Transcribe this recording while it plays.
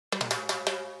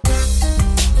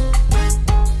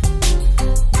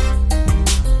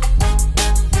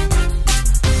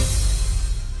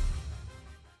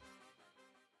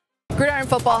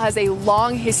football has a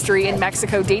long history in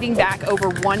Mexico, dating back over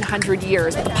 100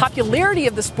 years. But the popularity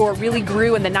of the sport really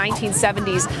grew in the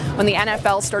 1970s when the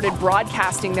NFL started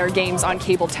broadcasting their games on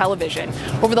cable television.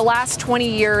 Over the last 20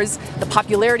 years, the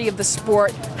popularity of the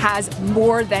sport has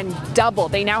more than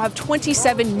doubled. They now have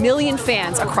 27 million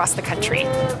fans across the country.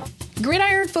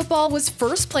 Gridiron football was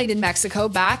first played in Mexico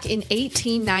back in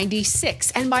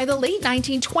 1896, and by the late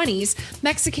 1920s,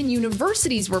 Mexican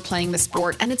universities were playing the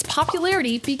sport and its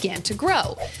popularity began to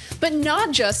grow. But not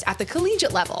just at the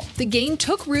collegiate level. The game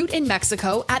took root in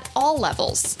Mexico at all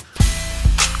levels.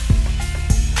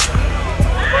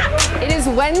 It is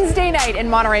Wednesday night in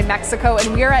Monterrey, Mexico,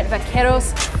 and we are at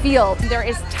Vaqueros Field. There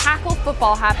is tackle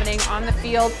football happening on the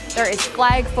field. There is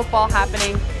flag football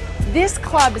happening. This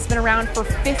club has been around for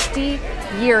 50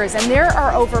 years, and there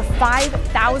are over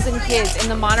 5,000 kids in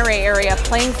the Monterrey area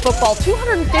playing football,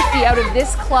 250 out of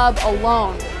this club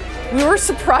alone. We were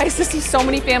surprised to see so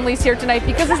many families here tonight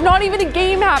because there's not even a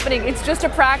game happening. It's just a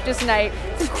practice night.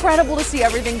 It's incredible to see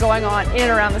everything going on in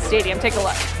and around the stadium. Take a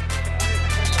look.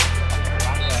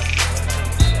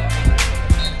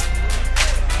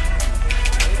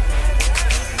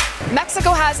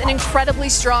 Mexico has an incredibly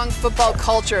strong football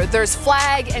culture. There's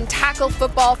flag and tackle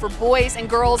football for boys and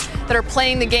girls that are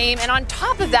playing the game. And on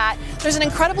top of that, there's an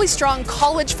incredibly strong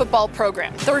college football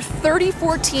program. There are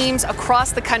 34 teams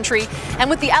across the country. And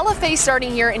with the LFA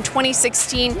starting here in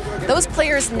 2016, those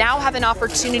players now have an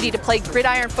opportunity to play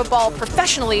gridiron football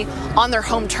professionally on their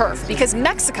home turf because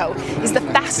Mexico is the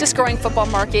fastest growing football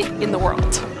market in the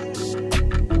world.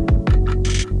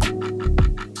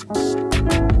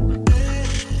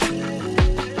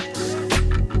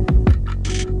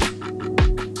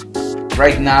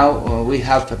 Right now we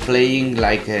have playing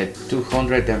like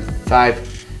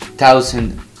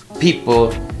 205,000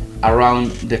 people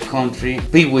around the country.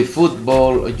 Pee-wee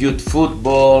football, youth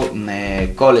football,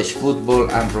 college football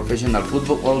and professional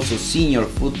football, also senior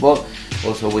football.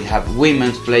 Also we have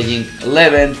women's playing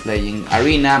 11, playing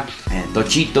arena, and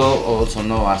tochito, also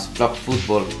known as flag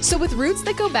football. So with roots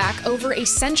that go back over a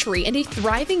century and a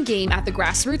thriving game at the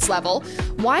grassroots level,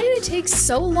 why did it take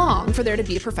so long for there to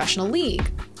be a professional league?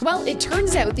 Well, it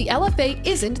turns out the LFA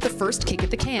isn't the first kick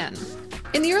at the can.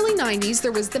 In the early 90s,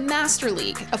 there was the Master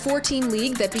League, a 4-team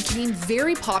league that became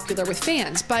very popular with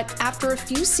fans, but after a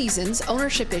few seasons,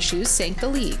 ownership issues sank the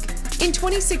league. In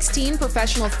 2016,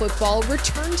 professional football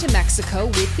returned to Mexico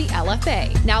with the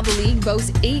LFA. Now the league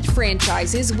boasts 8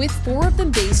 franchises, with 4 of them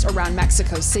based around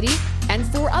Mexico City and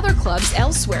 4 other clubs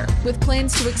elsewhere, with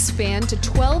plans to expand to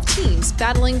 12 teams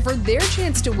battling for their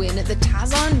chance to win the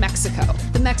Tazon Mexico,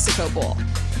 the Mexico Bowl.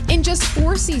 In just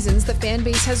 4 seasons, the fan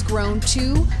base has grown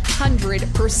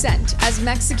 200% as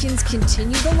Mexicans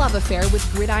continue the love affair with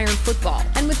gridiron football.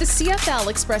 And with the CFL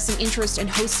expressing interest in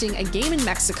hosting a game in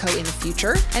Mexico in the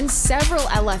future, and several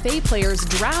LFA players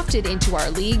drafted into our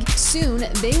league, soon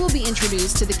they will be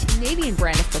introduced to the Canadian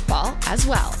brand of football as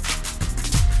well.